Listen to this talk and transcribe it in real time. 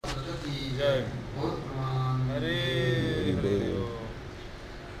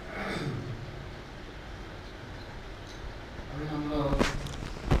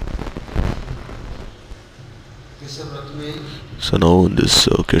So now in this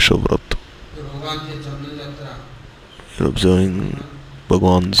Kesava-vrata, you're observing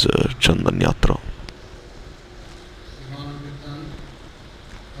Bhagwan's Chandan Yatra.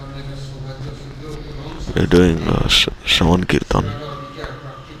 You're doing Shravan Kirtan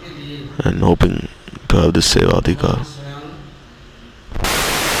and hoping to have this Seva Adhikar.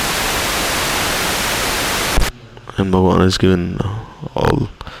 And Bhagwan has given all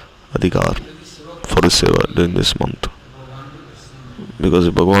Adhikar for his Seva during this month. Because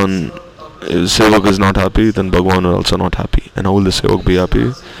if Bhagwan, if Sevak is not happy, then Bhagwan is also not happy. And how will the Sevak be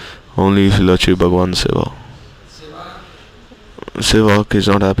happy? Only if he will achieve Bhagwan's Seva. Sevak is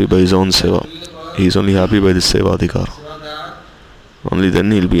not happy by his own Seva. He is only happy by the Seva Adhikar. Only then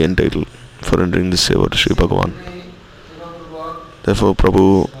he will be entitled for rendering this Seva to Sri Bhagwan. Therefore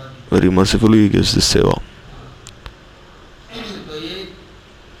Prabhu very mercifully gives this Seva.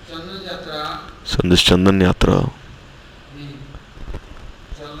 So in this Chandan Yatra,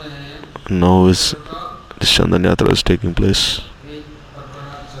 now this Chandan Yatra is taking place.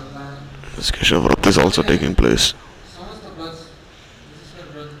 This Kesava-vrata is also taking place.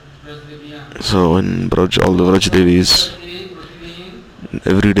 So in Braj, all the Vraj Devis,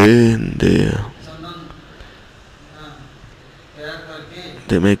 every day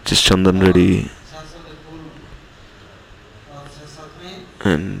they make this Chandan ready,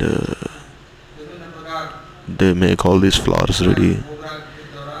 and they make all these flowers ready,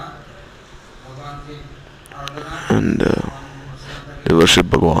 and they worship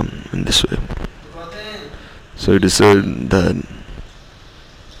Bhagwan in this way. So it is said that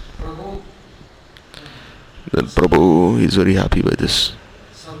Prabhu is very happy by this.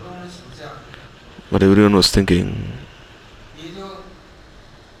 But everyone was thinking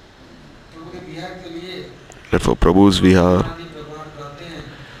that for Prabhu's vihar,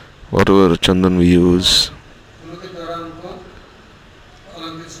 whatever chandan we use,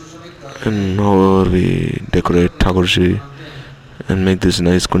 and however we decorate Thakurji and make this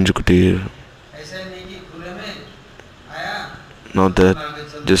nice kunjukutir, not that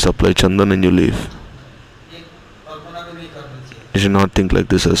just apply chandan and you leave. You should not think like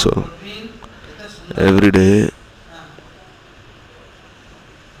this as well. Every day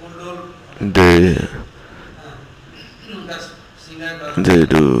they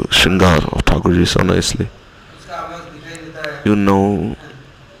do Shringar of Thakurji so nicely. You know,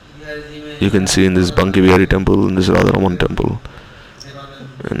 you can see in this Banki Bihari temple, in this Radharaman temple,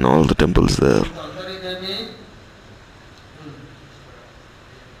 and all the temples there.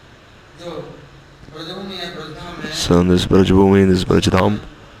 So in this Brajbhumi, in this Brajdham,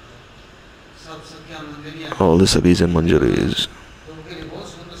 all the Sakhis and Manjaris,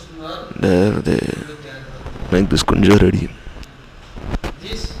 there they make this kunja ready.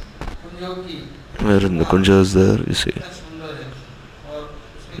 Where in the kunja is there, you see,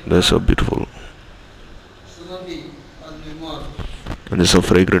 they're so beautiful and they're so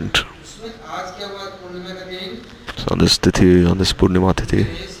fragrant. So on this Tithi, on this Purnima Tithi,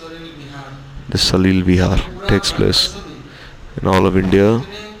 this Salil Vihar takes place in all of India.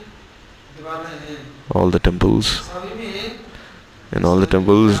 All the temples, in all the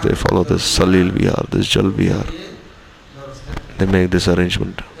temples they follow this Salil Vihar, this Jal Vihar. They make this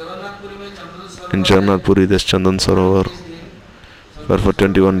arrangement. In Jagannath Puri there's Chandan Sarovar, where for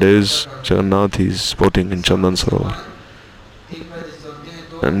 21 days Jagannath is sporting in Chandan Sarovar.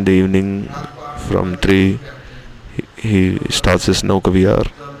 And in the evening from 3 he starts his Nauka Vihar,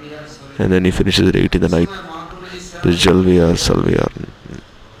 and then he finishes at 8 in the night. This Jal Vihar, Sal Vihar,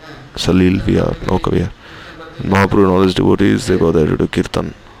 Salil Vihar, Nauka Vihar. Mahaprabhu and all his devotees, they go there to do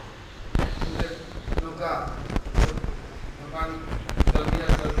Kirtan.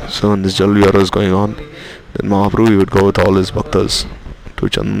 So when this Jal Vihar is going on, then Mahaprabhu he would go with all his bhaktas to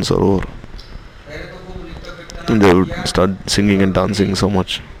Chandan Sarovar. And they would start singing and dancing so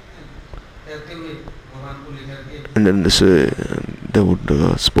much. And then this way they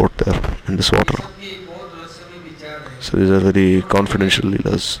would sport there in this water. So these are very confidential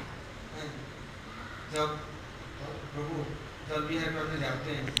leelas.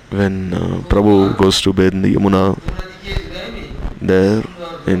 When Prabhu goes to bathe in the Yamuna, there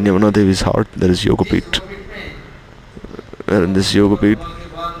in Yamuna Devi's heart there is Yogapit. Where in this Yogapit,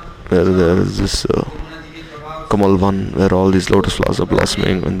 where there is this Kamalvan, where all these lotus flowers are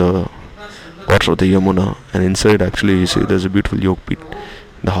blossoming in the water of the Yamuna, and inside actually you see there's a beautiful Yogapit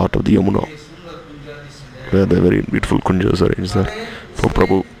in the heart of the Yamuna, where the very beautiful kunjas are arranged there for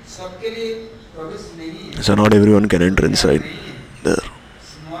Prabhu. So not everyone can enter inside there.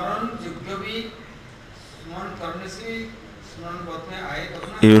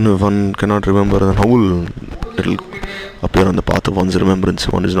 Even if one cannot remember, then how will it'll appear on the path of one's remembrance?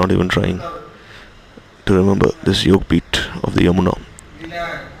 One is not even trying to remember this yoga beat of the Yamuna.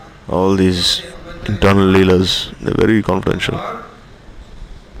 All these internal leelas, they're very confidential.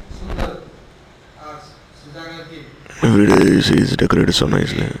 Every day you see it's decorated so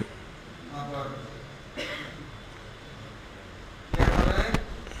nicely.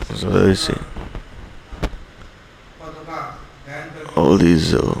 So there you see all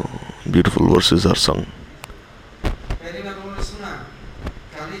these beautiful verses are sung.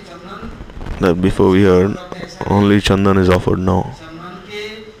 That before we heard only Chandan is offered now.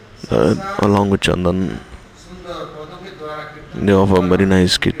 That along with Chandan they offer very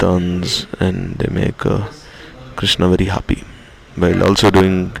nice kirtans and they make Krishna very happy while also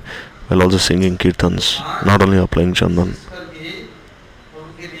singing kirtans, not only applying Chandan.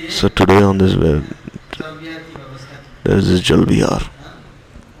 So today on this bed there is this Jal Vihar.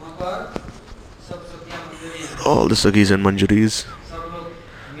 All the Sakhis and Manjaris,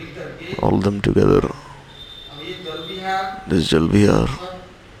 all of them together. This Jal Vihar,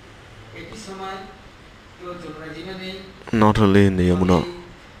 not only in the Yamuna,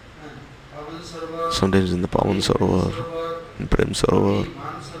 sometimes in the Pavan Sarovar, in Prem Sarovar,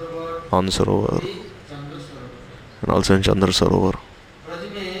 An Sarovar, and also in Chandra Sarovar.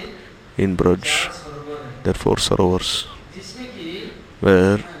 In Braj, there are 4 sarovars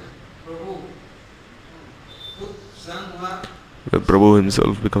where Prabhu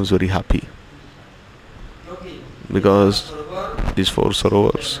himself becomes very happy because these 4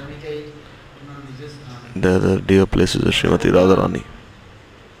 sarovars, they are the dear places of Srimati Radharani.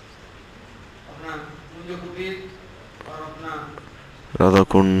 Radha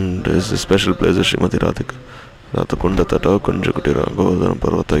Kund is the special place of Srimati Radhika. Radha Kunda Tata Kunja Kutira Govardhana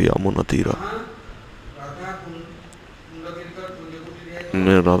Parvata Yamuna Tira.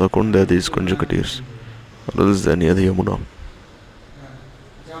 Near Radha Kund there are these Kunja Kutirs. Others are near the Yamuna.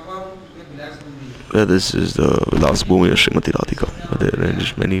 Where this is the last Bhumi of Srimati Radhika, where they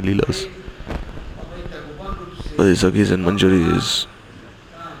arranged many leelas. But the Sakhis and Manjaris,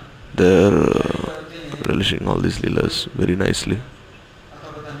 they are relishing all these leelas very nicely.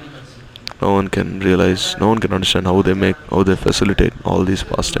 No one can realize, no one can understand how they facilitate all these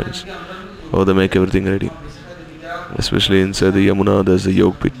pastimes, how they make everything ready. Especially inside the Yamuna, there's a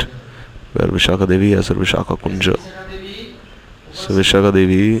yoga pit where Vishakha Devi has her Vishakha Kunja. So Vishakha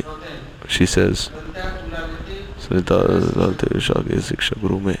Devi, she says,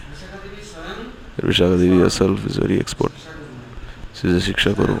 Vishakha Devi herself is very expert. She is a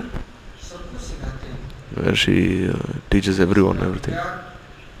Shiksha Guru, where she teaches everyone everything,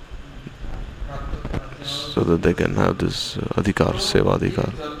 so that they can have this adhikar, seva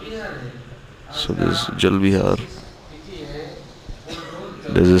adhikar. So this Jal Vihar,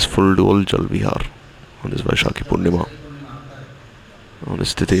 there is this full dual Jal Vihar on this Vaishakhi Purnima, on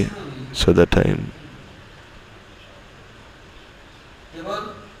this Tithi. So at that time,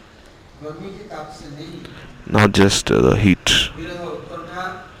 not just the heat,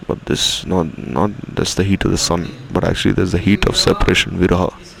 but this not just the heat of the sun, but actually there's the heat of separation,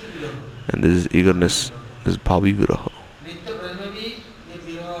 viraha, and this is eagerness, this bhavi viraha.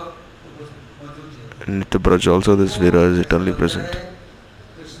 And Nitya Braj also, this viraha is eternally present.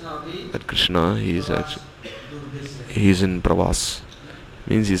 That Krishna, he is in pravas,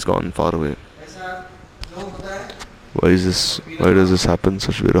 means he's gone far away. Why is this? Why does this happen,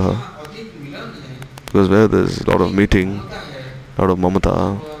 such viraha? Because where there's a lot of meeting, a lot of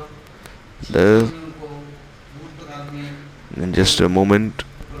mamata, there, in just a moment,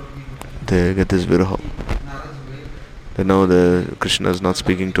 they get this viraha. They know that Krishna is not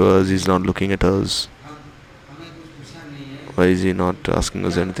speaking to us, he's not looking at us. Why is he not asking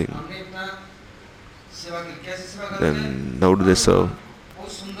us anything? Then how do they serve?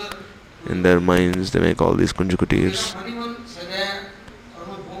 In their minds, they make all these kunjakutirs,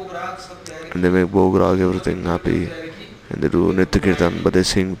 and they make bhog everything happy, and they do nitya kirtan, but they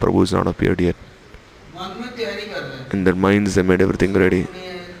sing Prabhu is not appeared yet. In their minds, they made everything ready,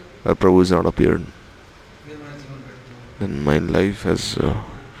 but Prabhu is not appeared. Then my life is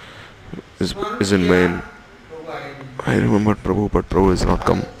in vain. I remembered Prabhu, but Prabhu has not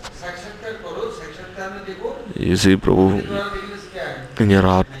come. You see Prabhu in your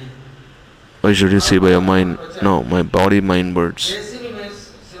heart. Why should you see by your mind? No, my body, mind, words.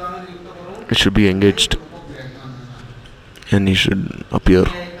 It should be engaged. And he should appear.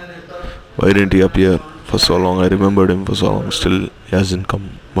 Why didn't he appear for so long? I remembered him for so long. Still, he hasn't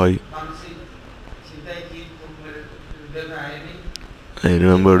come. Why? I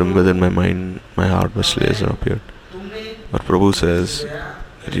remembered him within my mind, my heart, but still he hasn't appeared. But Prabhu says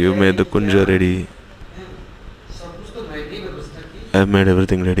that you made the kunja ready. I have made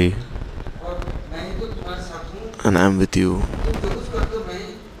everything ready, and I am with you.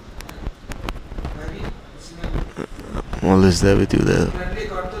 I'm always there with you there.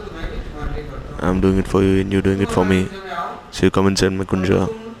 I'm doing it for you and you're doing it for me. So you come inside my kunja,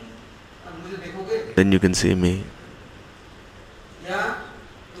 then you can see me.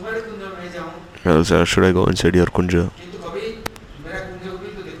 Or else, should I go inside your kunja?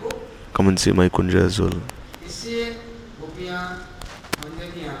 Come and see my kunja as well.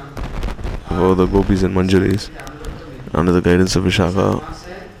 For the gopis and manjaris, under the guidance of Vishaka,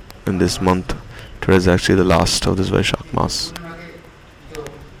 in this month, today is actually the last of this Vaishak Mass.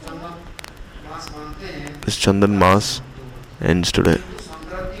 This Chandan Mass ends today.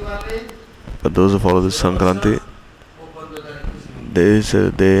 But those who follow this Sankranti,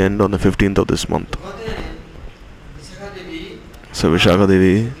 they end on the 15th of this month. So Vishaka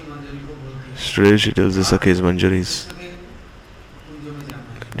Devi, today she tells the Sakhis Manjaris,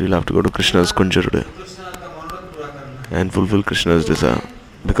 you'll have to go to Krishna's kunja today and fulfill Krishna's desire,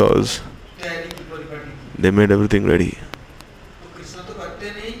 because they made everything ready.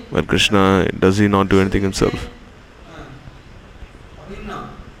 But Krishna, does he not do anything himself?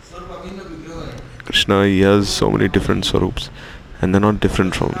 Krishna, he has so many different swarups, and they're not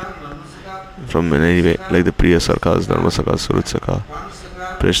different from in any way, like the Priya Sarkas, Dharma Saka, Surit Saka,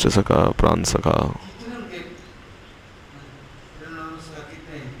 Prishta Saka, Pran Saka.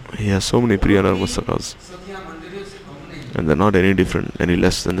 He has so many Priya Dharma Sakas, and they're not any different, any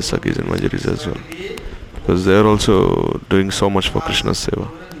less than the Sakis and Manjaris as well, because they're also doing so much for Krishna's seva.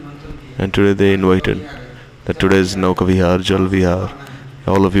 And today they invited that today is Nauka Vihar, Jal Vihar.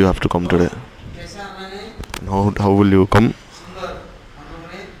 All of you have to come today. And how will you come?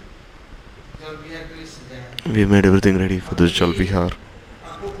 We made everything ready for this Jal Vihar.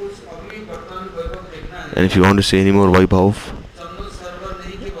 And if you want to see any more Vaibhav,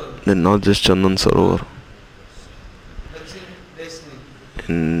 then not just Chandan Sarovar.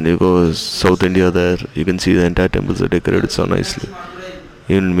 And you go South India there, you can see the entire temples are decorated so nicely.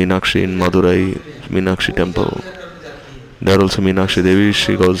 Even Meenakshi in Madurai, Meenakshi temple. There also Meenakshi Devi,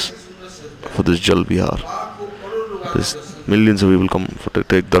 she goes for this Jal Vihar. There's millions of people come to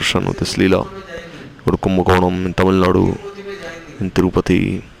take darshan of this Leela. Go to Kumbakonam in Tamil Nadu, in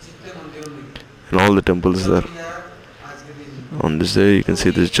Tirupati, and all the temples there. On this day you can see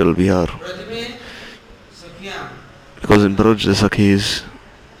this Jal Vihar. Because in Braj the Sakhis,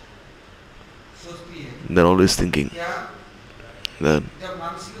 they're always thinking that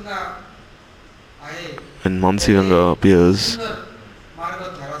when Mansi Ganga appears,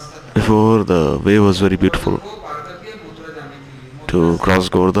 before the way was very beautiful to cross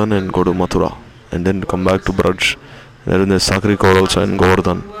Govardhan and go to Mathura, and then come back to Braj. There is the Sakri Kaur also in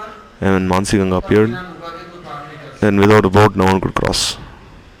Govardhan. And when Mansi Ganga appeared, then without a boat no one could cross,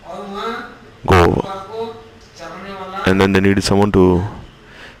 go over. And then they needed someone to,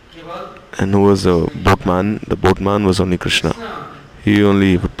 and who was the boatman? The boatman was only Krishna. He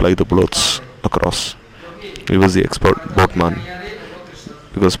only would ply the boats across. He was the expert boatman.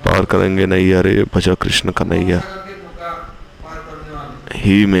 Because Par Karenge Naiya Re Bhaja Krishna Kanaiya.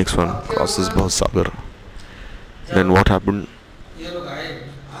 He makes one cross this Bhasagar. Then what happened?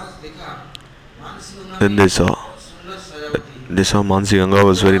 Then they saw Mansi Ganga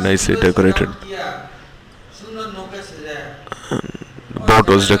was very nicely decorated. The boat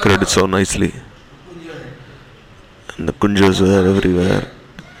was decorated so nicely. And the kunjas were everywhere.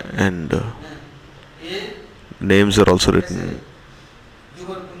 And names are also written.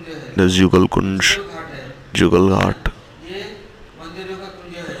 There's Jugal Kunj, Jugal Ghat.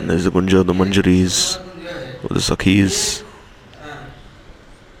 And there's the Kunja of the Manjaris, of the Sakhis.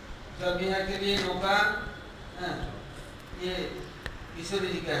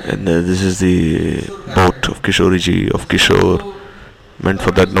 And this is the boat of Kishoriji, of Kishore, meant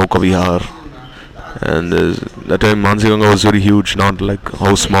for that Nauka Vihar. And that time Mansi Ganga was very huge, not like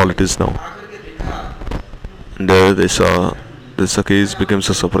how small it is now. And there they saw the Sakhis became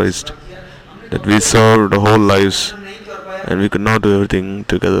so surprised that we served our whole lives and we could not do everything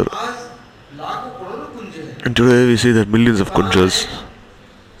together. And today we see that millions of kunjas,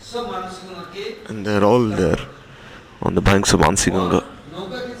 and they're all there on the banks of Mansi Ganga.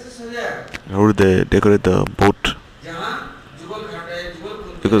 How did they decorate the boat?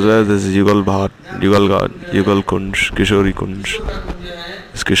 Because where there's Yugal Bhat, Yugal Ghat, Yugal Kunj, Kishori Kunj,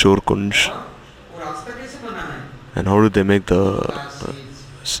 it's Kishore Kunj. And how did they make the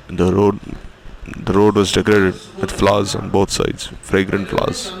road? The road was decorated with flowers on both sides, fragrant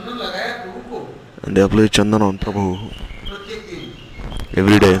flowers. And they applied chandan on Prabhu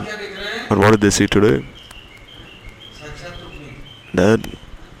every day. But what did they see today? That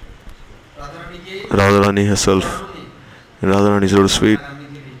Radharani herself, in Radharani's lotus feet,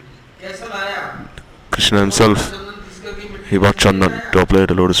 Krishna himself, he brought chandan to apply at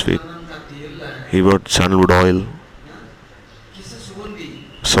the lotus feet. He brought sandalwood oil,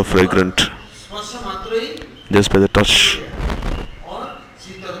 so fragrant, just by the touch.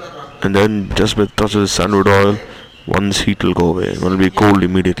 And then just by the touch of the sandalwood oil, one's heat will go away, one will be cold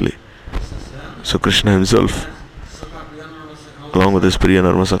immediately. So Krishna himself, along with his Priya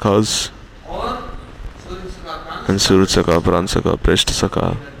Narmasakhas and Surat Sakha, Pran Sakha, Preshta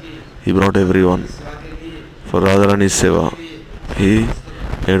Sakha, he brought everyone for Radharani's Seva. He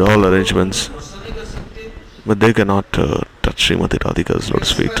made all arrangements, but they cannot touch Srimati Radhika's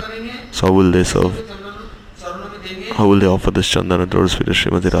lotus feet. So how will they serve? How will they offer this chandan at lotus feet of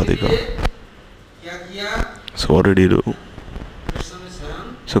Srimati Radhika? So what did he do?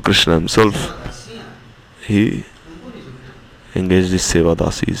 So Krishna himself, he engaged these Seva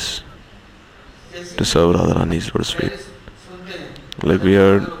Dasis to serve Radharani's lotus feet. Like we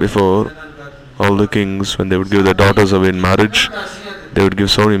heard before, all the kings, when they would give their daughters away in marriage, they would give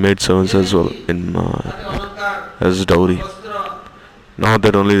so many maidservants as well in as dowry. Not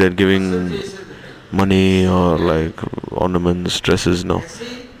that only they're giving money or like ornaments, dresses, no.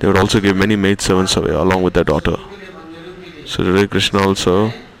 They would also give many maidservants away along with their daughter. So today Krishna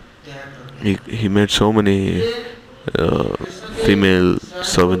also, he made so many female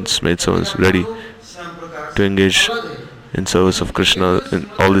servants, maidservants ready to engage in service of Krishna in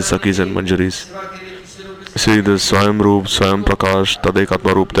all these Sakhis and Manjaris. See, the Swayam Roop, Swayam Prakash,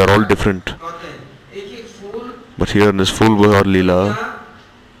 Tadekatma Roop, they are all different. But here in this full Bihar Leela,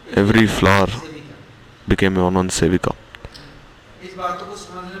 every flower became a one Sevika.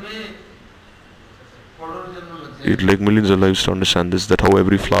 It took millions of lives to understand this, that how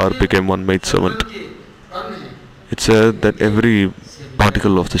every flower became one maid servant. It said that every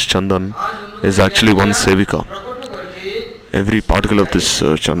particle of this chandan is actually one Sevika. Every particle of this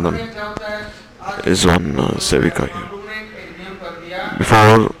chandan is one Sevika here.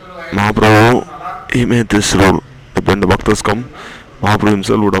 Before Mahaprabhu, he made this rule that when the bhaktas come, Mahaprabhu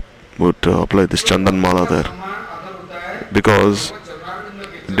himself would apply this chandan mala there. Because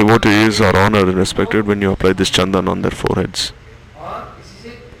devotees are honored and respected when you apply this chandan on their foreheads.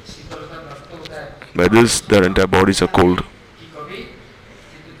 By this, their entire bodies are cold.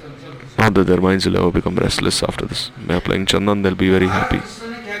 Not that their minds will ever become restless after this. By applying chandan, they'll be very happy.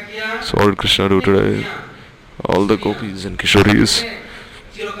 So what did Krishna do today? All the gopis and kishoris,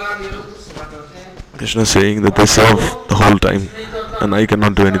 Krishna is saying that they serve the whole time and I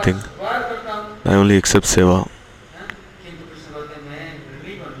cannot do anything. I only accept seva.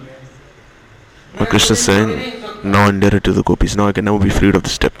 But Krishna is saying, now I'm indebted to the gopis. Now I can never be freed of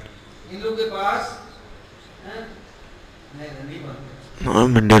this debt. Now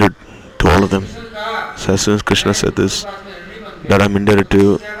I'm indebted to all of them. So as soon as Krishna said this, that I'm indebted to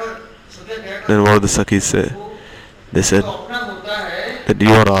you, then what did the Sakhis say? They said that you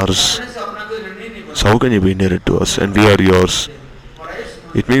are ours. So how can you be indebted to us and we are yours?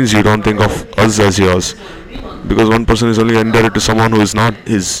 It means you don't think of us as yours. Because one person is only indebted to someone who is not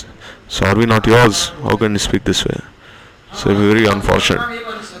his. So are we not yours? How can you speak this way? So it's very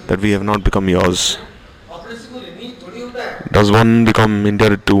unfortunate that we have not become yours. Does one become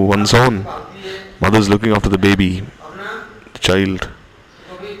indebted to one's own? Mother is looking after the baby, the child,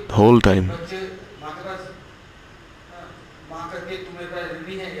 the whole time.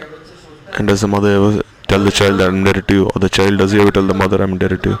 And does the mother ever tell the child that I'm indebted to you? Or the child, does he ever tell the mother I'm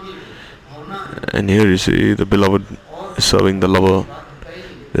indebted to you? And here you see the beloved is serving the lover.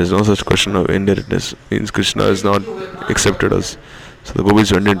 There is no such question of indebtedness. It means Krishna has not accepted us. So the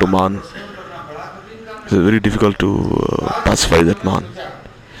gopis went into man. It's very difficult to pacify that man.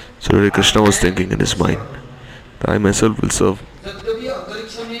 So really Krishna was thinking in his mind that I myself will serve.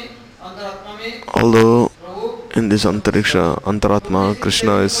 Although in this Antariksha, Antaratma,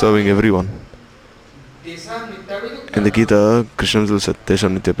 Krishna is serving everyone. In the Gita, Krishna will say,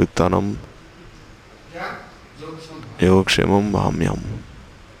 Tesham Nityapyuktanam Yogakshemam Mahamyam.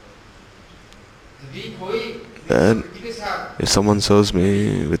 That if someone serves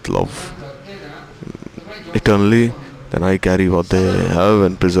me with love eternally, then I carry what they have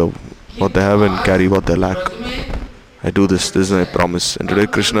and preserve what they have and carry what they lack. I do this is my promise. And today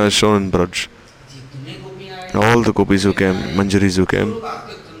Krishna has shown in Braj. All the gopis who came, Manjaris who came,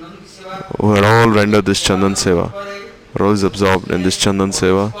 who had all rendered this Chandan Seva, were always absorbed in this Chandan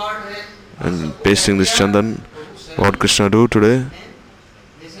Seva and pasting this Chandan. What Krishna do today?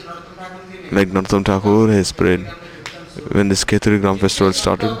 Like Narottam Thakur has prayed. When this Keturigram festival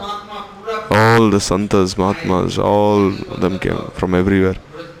started, all the Santas, Mahatmas, all of them came from everywhere.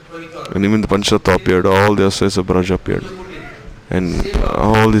 And even the Panchatattva appeared, all the Asayas of Braj appeared. And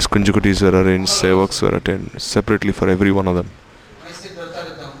all these Kunjakutis were arranged, Sevaks were attended separately for every one of them.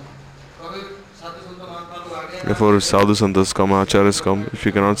 Therefore, Sadhu Santas come, Acharyas come, if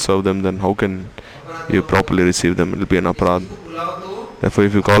you cannot serve them, then how can you properly receive them? It will be an aparad. Therefore,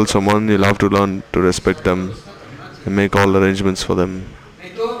 if you call someone, you'll have to learn to respect them and make all arrangements for them.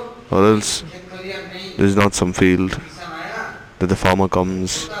 Or else, there is not some field that the farmer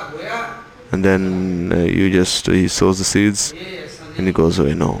comes and then he sows the seeds and he goes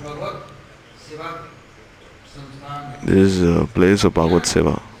away. No. There is a place of Bhagavad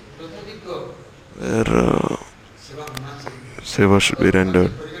Seva where Seva should be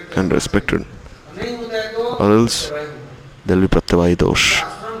rendered and respected. Or else there will be Pratyavai dosh.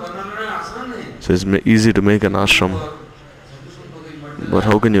 So it's easy to make an ashram, but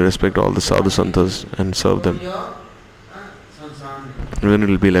how can you respect all the sadhu santas and serve them? Then it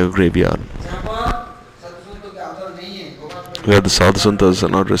will be like a graveyard where the sadhu santas are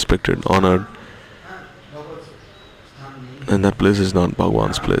not respected, honored, and that place is not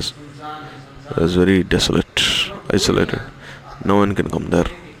Bhagwan's place. It is very desolate, isolated. No one can come there.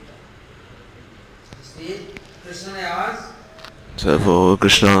 So therefore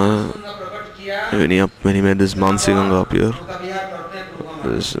Krishna, when he made this Mansi Ganga appear,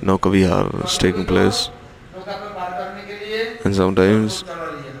 this Nauka Vihar is taking place. And sometimes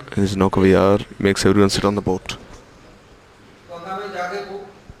this Nauka Vihar makes everyone sit on the boat.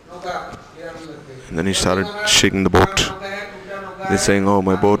 And then he started shaking the boat. He's saying, oh,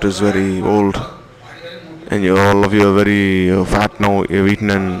 my boat is very old. And all of you are very fat now, you've eaten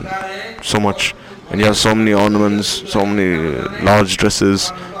and so much. And you have so many ornaments, so many large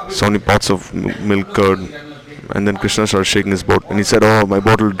dresses, so many pots of milk curd. And then Krishna started shaking his boat. And he said, oh, my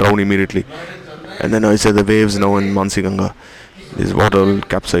boat will drown immediately. And then I said, the waves now in Mansi Ganga, this water will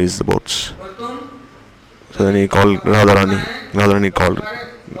capsize the boats. So then he called Radharani. Radharani called.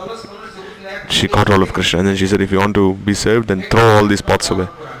 She caught hold of Krishna. And then she said, if you want to be saved, then throw all these pots away.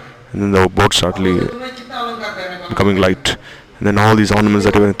 And then the boat started becoming light. And then all these ornaments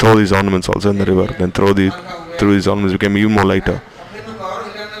that you were, throw these ornaments also in the river. Then through these ornaments became even more lighter.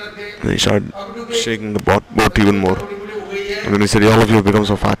 And he started shaking the boat even more. And then he said, all of you have become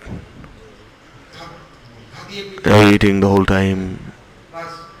so fat. You are eating the whole time.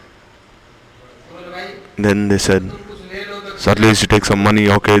 Then they said, so at least you take some money,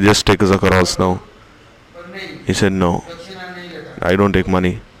 okay, just take us across now. He said, no, I don't take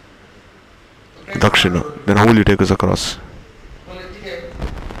money. Dakshina. Then how will you take us across?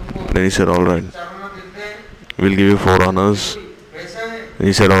 Then he said, alright, we'll give you 4 annas. And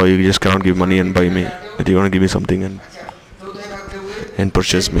he said, oh, you just cannot give money and buy me. But you want to give me something and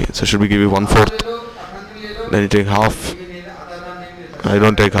purchase me. So should we give you 1/4? Then you take half. I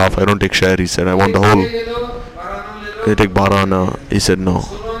don't take half, I don't take share. He said, I want the whole. They take 12 anna. He said, no.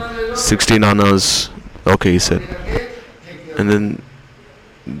 16 annas. Okay, he said. And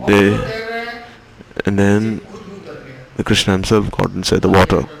then the Krishna himself got inside the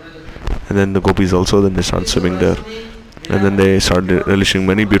water. And then the gopis also, then they started swimming there. And then they started relishing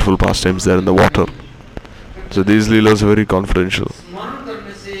many beautiful pastimes there in the water. So these leelas are very confidential.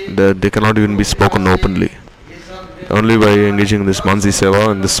 They cannot even be spoken openly. Only by engaging in this Mansi Seva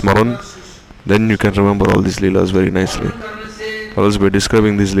and this Smaran, then you can remember all these leelas very nicely. Or else by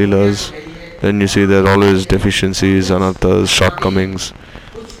describing these leelas, then you see there are always deficiencies, anarthas, shortcomings,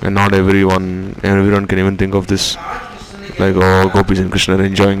 and not everyone can even think of this. Like, oh, gopis and Krishna are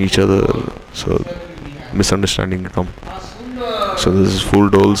enjoying each other, so misunderstanding come. So this is full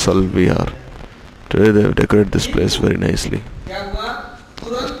dole Sal Vihar. Today they have decorated this place very nicely.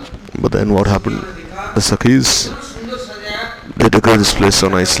 But then what happened? The Sakhis, they decorate this place so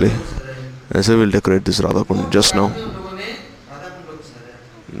nicely. I said, we'll decorate this Radha Kund just now.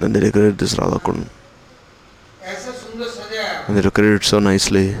 Then they decorate this Radha Kund. And they decorated it so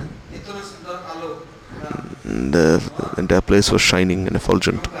nicely. The entire place was shining and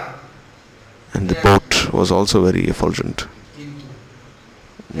effulgent. And the boat was also very effulgent.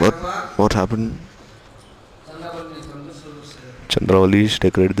 But what happened? Chandravali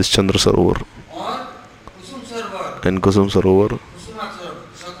decorated this Chandra Sarovar. And Kusum Sarovar,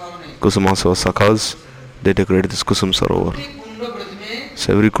 Kusumasava Sakhas, they decorated this Kusum Sarovar.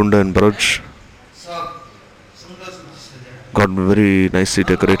 So every Kunda and Braj got very nicely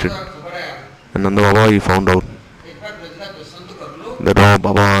decorated. And Nanda Baba, he found out that, oh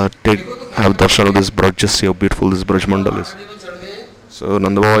Baba, have darshan of this Braj, just see how beautiful this Braj Mandal is. So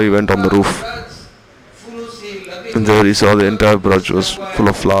Nanda Baba, he went on the roof, and there he saw the entire Braj was full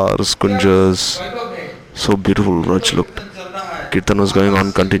of flowers, kunjas, so beautiful Braj looked. Kirtan was going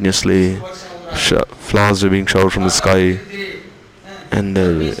on continuously, flowers were being showered from the sky,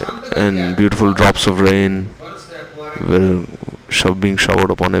 and beautiful drops of rain were being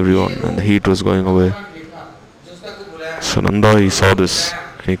showered upon everyone, and the heat was going away. So Nanda, he saw this,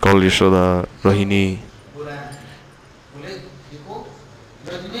 and he called Yashoda Rohini.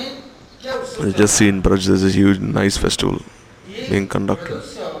 You just see in Braj there's a huge nice festival being conducted.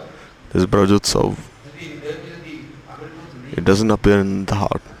 This Brajotsav. It doesn't appear in the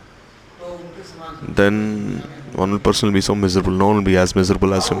heart. Then one person will be so miserable, no one will be as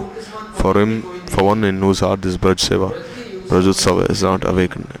miserable as him. For one in whose heart this Braj Seva, Brajotsav is not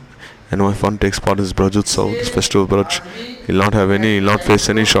awakened. And if one takes part in this Brajotsav, this festival of Braj, he'll not face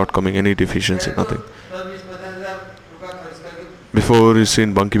any shortcoming, any deficiency, nothing. Before, you see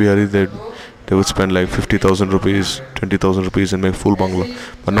in Banki Bihari, they would spend like 50,000 rupees, 20,000 rupees and make full bungalow.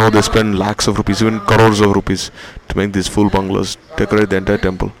 But now they spend lakhs of rupees, even crores of rupees to make these full bungalows, decorate the entire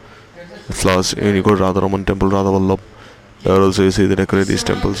temple with flowers. Even you go to Radharaman temple, Radha Vallabh, there also you see they decorate these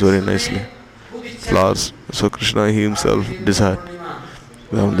temples very nicely. Flowers. So Krishna, he himself desired.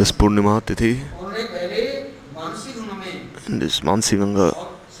 On this Purnima Tithi, in this Mansi Ganga,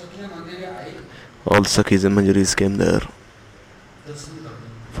 all Sakhis and Manjaris came there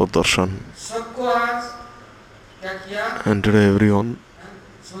for darshan. And today everyone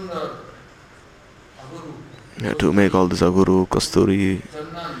had to make all this aguru, kasturi,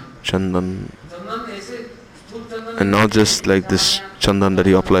 chandan, and not just like this chandan that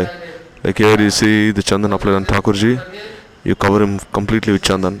you apply. Like here you see the chandan applied on Thakurji, you cover him completely with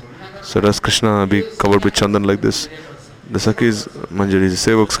chandan. So does Krishna be covered with chandan like this? The Sakhis, Manjaris,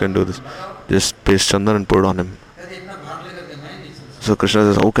 Sevaks can do this. Just paste chandan and put it on him. So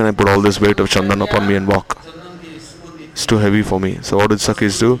Krishna says, how can I put all this weight of chandan upon me and walk? It's too heavy for me. So what did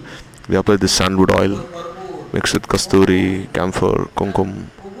Sakhis do? They applied this sandalwood oil, mixed with kasturi, camphor, kumkum,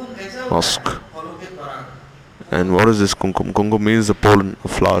 musk. And what is this kumkum? Kumkum means the pollen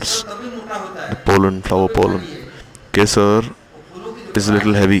of flowers. The pollen, flower pollen. Kesar is a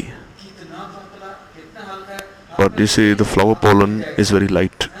little heavy. But you see, the flower pollen is very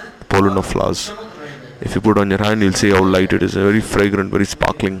light. The pollen of flowers. If you put on your hand, you'll see how light it is. Very fragrant, very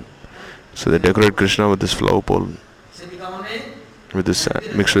sparkling. So they decorate Krishna with this flower pollen, with this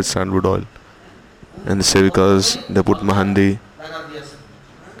mixed with sandalwood oil. And the Sevikas, they put Mahandi,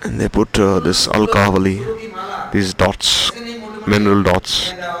 and they put this Alkavali, these dots, mineral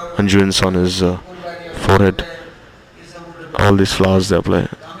dots, unguents on his forehead. All these flowers they apply.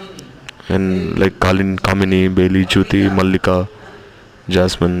 And like Kamini, Beli, Juti, Mallika,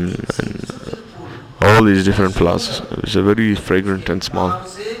 Jasmine, and all these different flowers, which are very fragrant and small.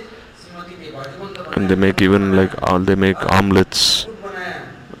 And they make even like they make armlets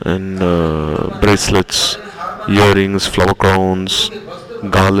and bracelets, earrings, flower crowns,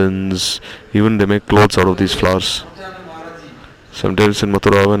 garlands. Even they make clothes out of these flowers. Sometimes in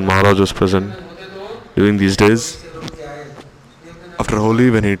Mathura, when Maharaj was present during these days, after Holi,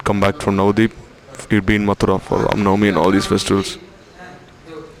 when he'd come back from Navadip, he'd be in Mathura for Ramnavami and all these festivals.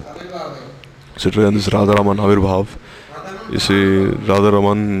 So today on this Radharaman Avirbhav, you see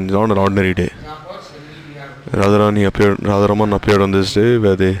Radharaman is not an ordinary day. Radharaman appeared on this day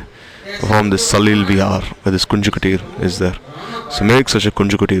where they performed this Salil Vihar, where this Kunjukatir is there. So make such a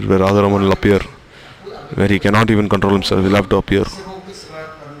Kunjukatir where Radharaman will appear, where he cannot even control himself, he'll have to appear.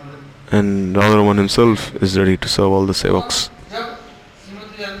 And Radharaman himself is ready to serve all the sevaks.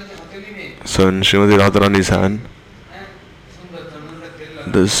 So in Srimati Radharani's hand,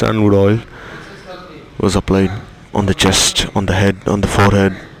 the sandalwood oil was applied on the chest, on the head, on the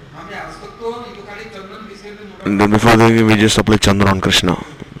forehead. And then before that, we just apply chandan on Krishna.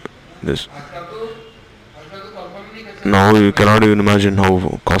 This. Now you cannot even imagine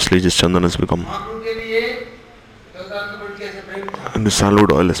how costly this chandan has become. And the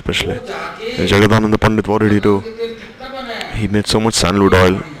sandalwood oil especially. And Jagadananda Pandit, what did he do? He made so much sandalwood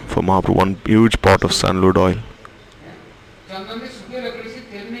oil for Mahaprabhu, one huge pot of sandalwood oil.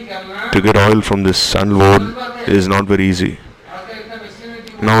 To get oil from this sandalwood is not very easy.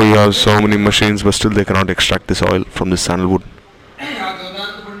 Now you have so many machines, but still they cannot extract this oil from this sandalwood.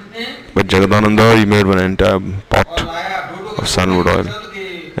 But Jagadananda, he made one entire pot of sandalwood oil.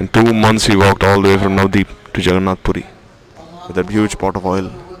 And 2 months he walked all the way from Navadip to Jagannath Puri with that huge pot of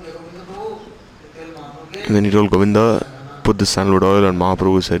oil. And then he told Govinda, put this sandalwood oil on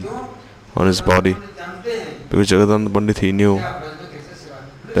Mahaprabhu's head. on his body. Because Jagadananda Pandit, he knew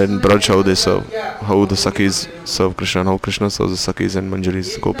that in Braj how they serve, how the Sakis serve Krishna, and how Krishna serves the Sakis and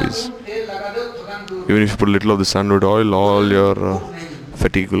Manjaris, the gopis. Even if you put a little of the sandalwood oil, all your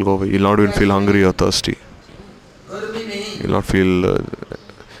fatigue will go away. You'll not even feel hungry or thirsty. You'll not feel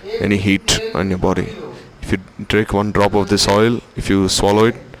any heat on your body. If you take one drop of this oil, if you swallow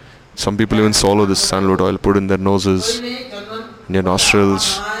it, some people even swallow this sandalwood oil, put in their noses, in your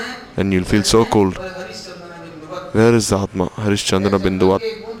nostrils, and you'll feel so cold. Where is the Atma? Harishchandana Binduvat.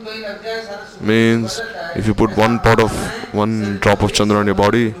 Means if you put one drop of Chandana on your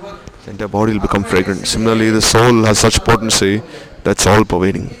body, the entire body will become fragrant. Similarly, the soul has such potency that's all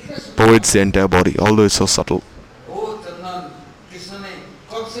pervading, pervades the entire body, although it's so subtle.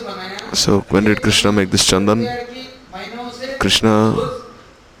 So when did Krishna make this Chandan? Krishna,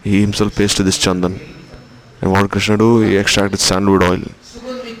 he himself pasted this Chandan. And what did Krishna do? He extracted sandalwood oil.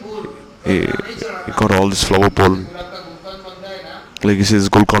 He got all this flower pollen. Like he says,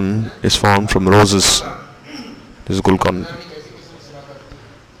 Gulkan is formed from roses. This is Gulkan.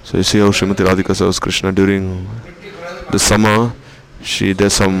 So you see how Srimati Radhika serves Krishna during the summer.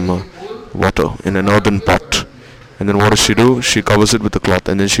 There's some water in an earthen pot. And then what does she do? She covers it with a cloth,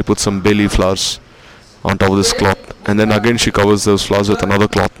 and then she puts some bay leaf flowers on top of this cloth. And then again she covers those flowers with another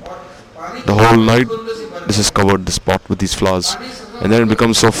cloth. The whole night this is covered, this pot, with these flowers. And then it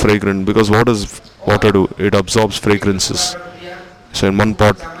becomes so fragrant, because what does water do? It absorbs fragrances. So in one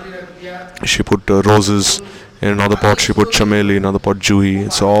pot she put roses, in another pot she put chameli, in another pot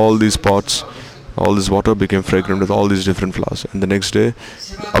juhi. So all these pots, all this water became fragrant with all these different flowers. And the next day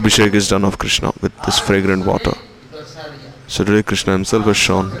Abhishek is done of Krishna with this fragrant water. So today Krishna himself has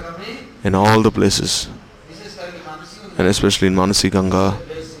shown in all the places, and especially in Manasi Ganga.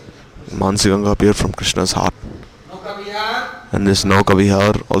 Manasi Ganga appeared from Krishna's heart. And this Nauka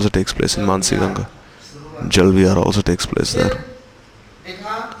Vihar also takes place in Manasi Ganga. Jal Vihar also takes place there.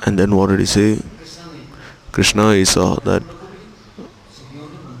 And then what did he say? Krishna, he saw that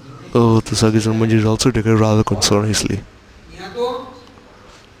the Sakis and Manjaris also take it rather nicely.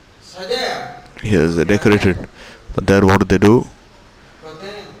 Yes, they decorated. But there what did they do?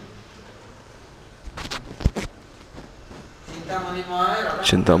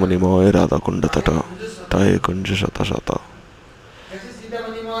 Chintamani Moy Radha Kunda Tata Taye Kunja Shata Shata.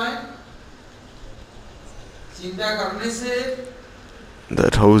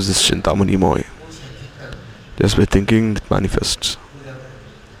 That how is this Chintamani Moy? Just by thinking it manifests.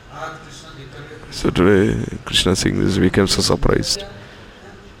 So today Krishna seeing this, we became so surprised.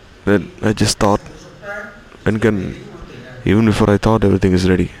 Then I just thought, even before I thought, everything is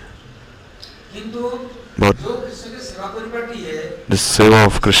ready. But this seva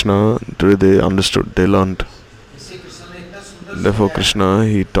of Krishna, today they understood, they learned. Therefore Krishna,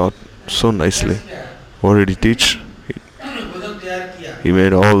 he taught so nicely. What did he teach? He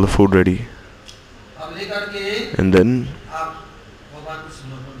made all the food ready. And then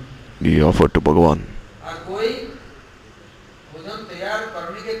he offered to Bhagavan.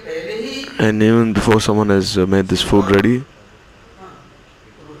 And even before someone has made this food ready,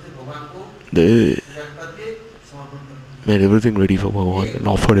 they made everything ready for Bhagavan and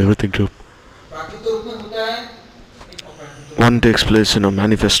offered everything to him. One takes place in a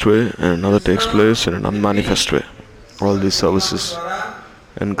manifest way and another takes place in an unmanifest way. All these services.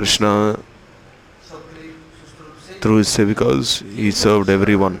 And Krishna, through his sevikas, he served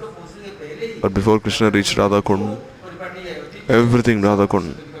everyone. But before Krishna reached Radha Kund, everything Radha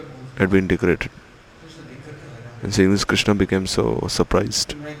Kund had been decorated. And seeing this, Krishna became so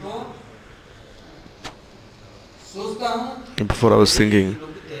surprised. And before I was thinking,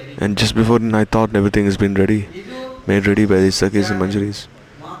 and just before I thought everything has been ready, made ready by these Sakis and Manjaris.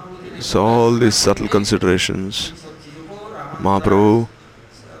 So all these subtle considerations, Mahaprabhu,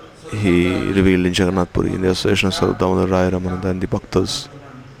 he revealed in Jagannath Puri, in the association of Sarup Damodar Raya Ramananda and the Bhaktas,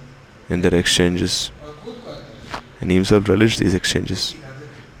 in their exchanges. And he himself relished these exchanges,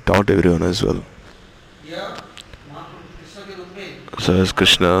 taught everyone as well. So as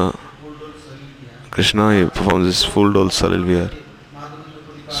Krishna he performs this full dole Salil Vihar.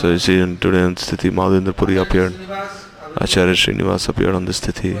 So you see, today on Sthiti, Madhavendra Puri appeared, Acharya Srinivas appeared on this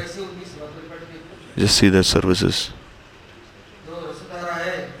Sthiti. Just see their services.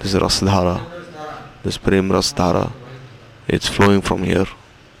 This is Rasdhara, this Prem Rasdhara, it's flowing from here.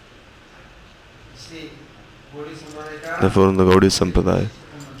 Therefore in the Gaudiya Sampradaya,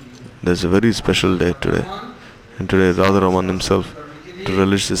 there's a very special day today. And today Radharaman himself, to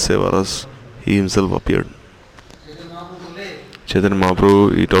relish this Sevaras, he himself appeared. Chaitanya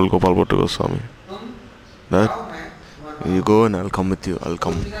Mahaprabhu, he told Gopal Bhatta Goswami that you go and I'll come with you, I'll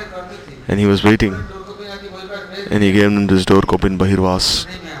come. and he was waiting, and he gave him this door Kopin Bahirvas,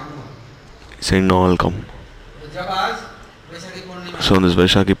 saying, "No, I'll come." So on this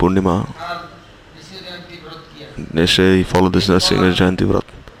Vaishakhi Purnima, yesterday he followed this Nrsimha Jayanti Vrat.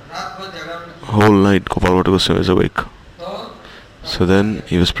 Whole night Gopal Bhatta Goswami was awake. So then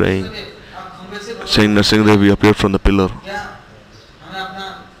he was praying, saying, "Nrsimhadev, you appeared from the pillar.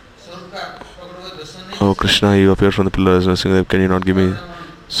 Oh Krishna, you appeared from the pillar as Nrsimhadev. Can you not give me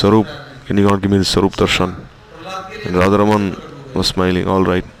Sarup? Can you not give me the Sarup Darshan?" And Radharaman was smiling. "All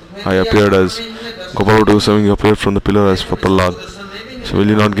right, I appeared as Gopal Bhatta Goswami. You appeared from the pillar as for Prahlad. So will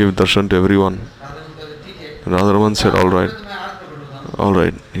you not give darshan to everyone?" Radharaman said, "All right, all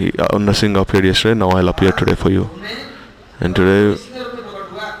right. Nrsimha appeared yesterday. Now I'll appear today for you." And today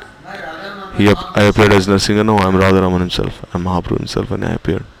I appeared as Nrsimha. No, I'm Radharaman himself. I'm Mahaprabhu himself, and I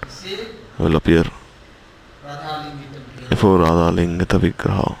appeared. I will appear before Radha Lingita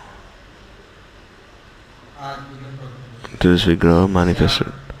Vigraha. This Vigraha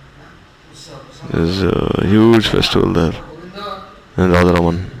manifested. There's a huge festival there. And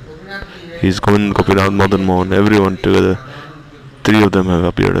Radharaman, he's Govind, Gopinath, Madan Mohan, everyone together. Three of them have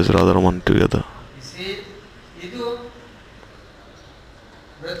appeared as Radharaman together.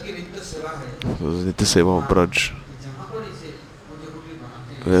 So Nitya Seva of Braj.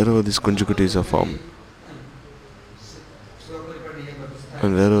 Wherever these Kunjakutis are formed,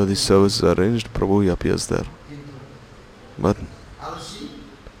 and wherever these services are arranged, Prabhu, he appears there. But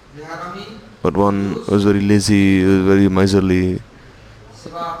one was very lazy, was very miserly.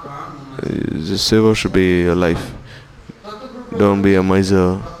 Seva should be a life. Don't be a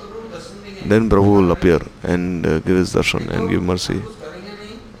miser. Then Prabhu will appear and give his darshan and give mercy.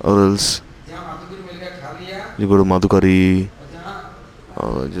 Or else you go to Madhukari,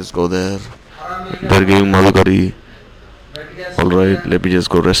 just go there. They're giving Madhukari. Alright, let me just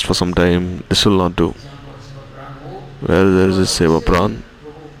go rest for some time. This will not do. Where there is a Seva Pran,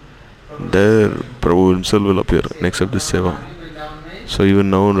 there Prabhu himself will appear and accept this Seva. So even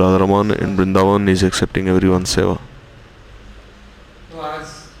now Radharaman in Vrindavan is accepting everyone's Seva.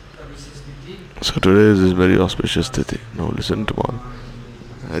 So today is this very auspicious Tithi. Now listen to one.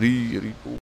 Hari Hari.